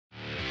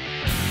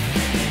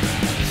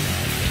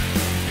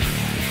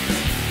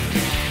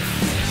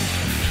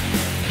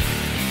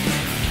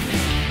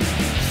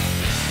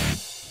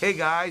Hey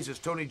guys, it's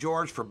Tony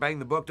George for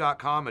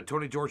BangTheBook.com and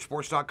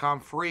TonyGeorgeSports.com.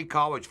 Free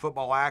college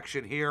football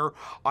action here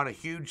on a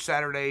huge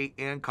Saturday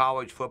in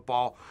college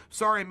football.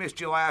 Sorry I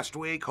missed you last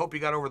week. Hope you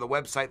got over the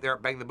website there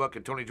at BangTheBook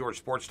and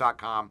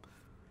TonyGeorgeSports.com.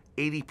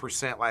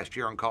 80% last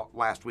year on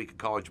last week in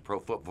college and pro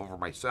football for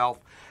myself,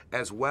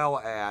 as well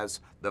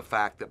as the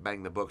fact that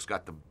Bang the Book's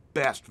got the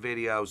best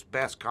videos,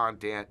 best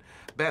content,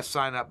 best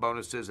sign-up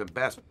bonuses, and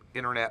best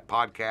internet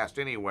podcast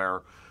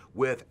anywhere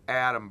with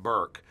Adam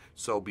Burke.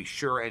 So be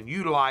sure and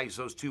utilize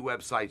those two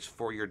websites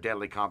for your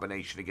deadly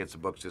combination against the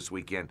books this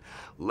weekend.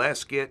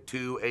 Let's get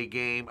to a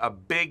game, a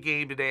big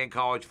game today in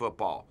college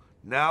football.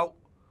 No,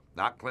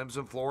 not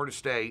Clemson, Florida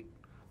State,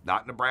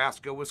 not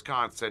Nebraska,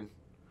 Wisconsin.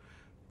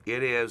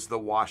 It is the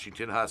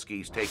Washington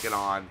Huskies taking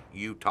on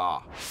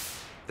Utah.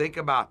 Think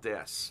about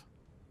this.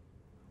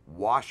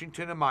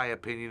 Washington, in my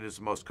opinion, is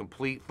the most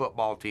complete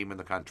football team in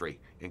the country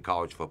in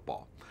college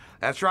football.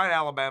 That's right,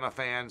 Alabama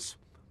fans,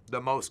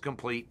 the most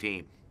complete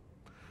team.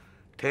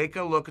 Take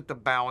a look at the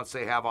balance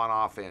they have on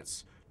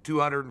offense.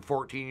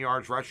 214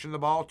 yards rushing the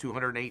ball,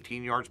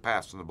 218 yards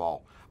passing the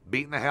ball.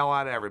 Beating the hell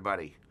out of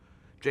everybody.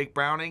 Jake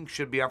Browning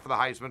should be up for the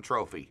Heisman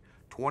Trophy.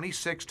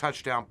 26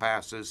 touchdown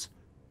passes,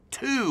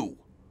 2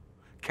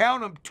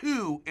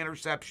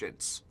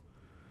 interceptions.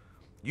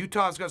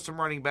 Utah's got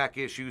some running back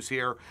issues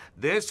here.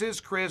 This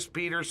is Chris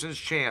Peterson's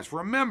chance.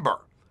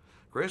 Remember,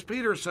 Chris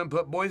Peterson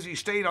put Boise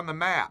State on the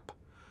map.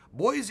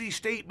 Boise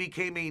State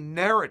became a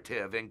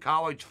narrative in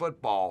college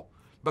football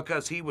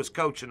because he was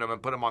coaching them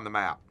and put them on the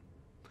map.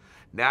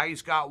 Now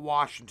he's got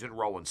Washington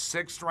rolling.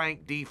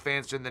 6th-ranked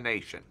defense in the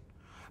nation.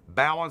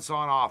 Balance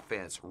on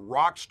offense.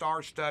 Rock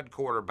star stud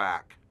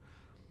quarterback.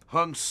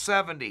 Hung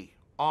 70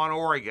 on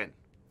Oregon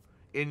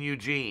in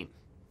Eugene.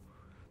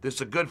 This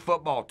is a good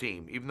football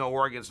team, even though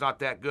Oregon's not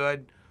that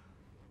good.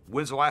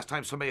 When's the last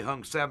time somebody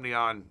hung 70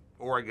 on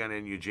Oregon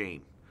in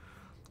Eugene?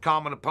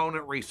 Common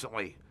opponent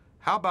recently.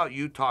 How about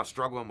Utah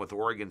struggling with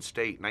Oregon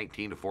State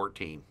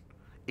 19-14?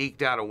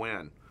 Eked out a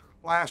win.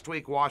 Last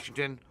week,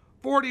 Washington,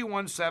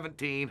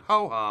 41-17,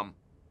 ho-hum,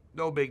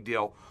 no big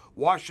deal.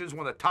 Washington's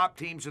one of the top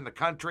teams in the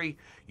country.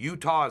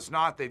 Utah is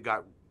not. They've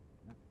got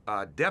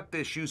depth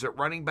issues at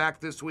running back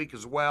this week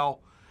as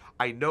well.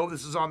 I know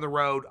this is on the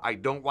road. I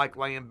don't like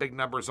laying big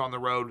numbers on the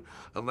road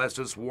unless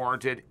it's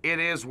warranted. It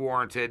is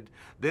warranted.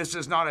 This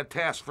is not a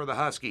test for the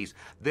Huskies.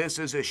 This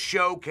is a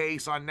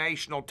showcase on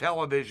national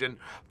television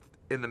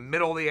in the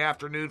middle of the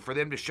afternoon for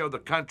them to show the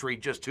country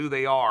just who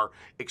they are.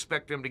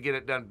 Expect them to get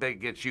it done big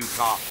against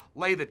Utah.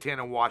 Lay the 10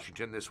 in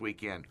Washington this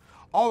weekend.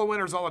 All the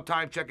winners all the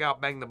time. Check out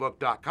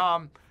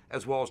BangTheBook.com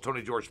as well as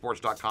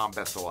TonyGeorgeSports.com.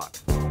 Best of luck.